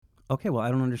Okay, well,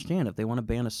 I don't understand. If they want to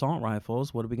ban assault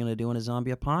rifles, what are we going to do when a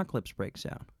zombie apocalypse breaks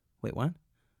out? Wait, what?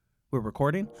 We're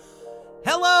recording?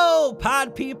 Hello,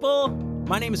 pod people!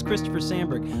 My name is Christopher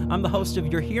Sandberg. I'm the host of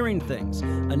You're Hearing Things,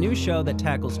 a new show that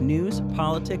tackles news,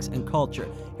 politics, and culture.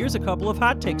 Here's a couple of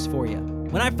hot takes for you.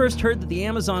 When I first heard that the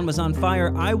Amazon was on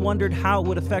fire, I wondered how it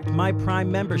would affect my Prime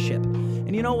membership.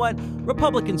 And you know what?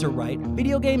 Republicans are right.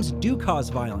 Video games do cause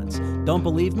violence. Don't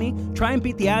believe me? Try and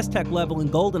beat the Aztec level in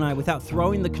GoldenEye without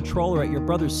throwing the controller at your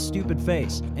brother's stupid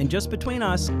face. And just between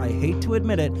us, I hate to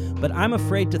admit it, but I'm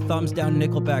afraid to thumbs down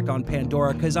Nickelback on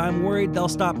Pandora because I'm worried they'll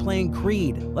stop playing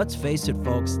Creed. Let's face it,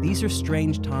 folks, these are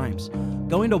strange times.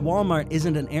 Going to Walmart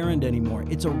isn't an errand anymore.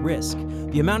 It's a risk.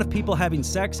 The amount of people having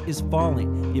sex is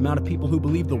falling. The amount of people who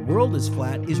believe the world is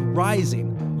flat is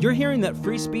rising. You're hearing that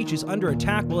free speech is under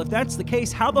attack. Well, if that's the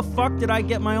case, how the fuck did I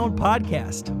get my own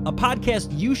podcast? A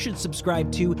podcast you should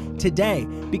subscribe to today,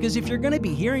 because if you're going to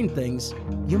be hearing things,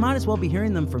 you might as well be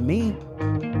hearing them from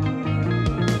me.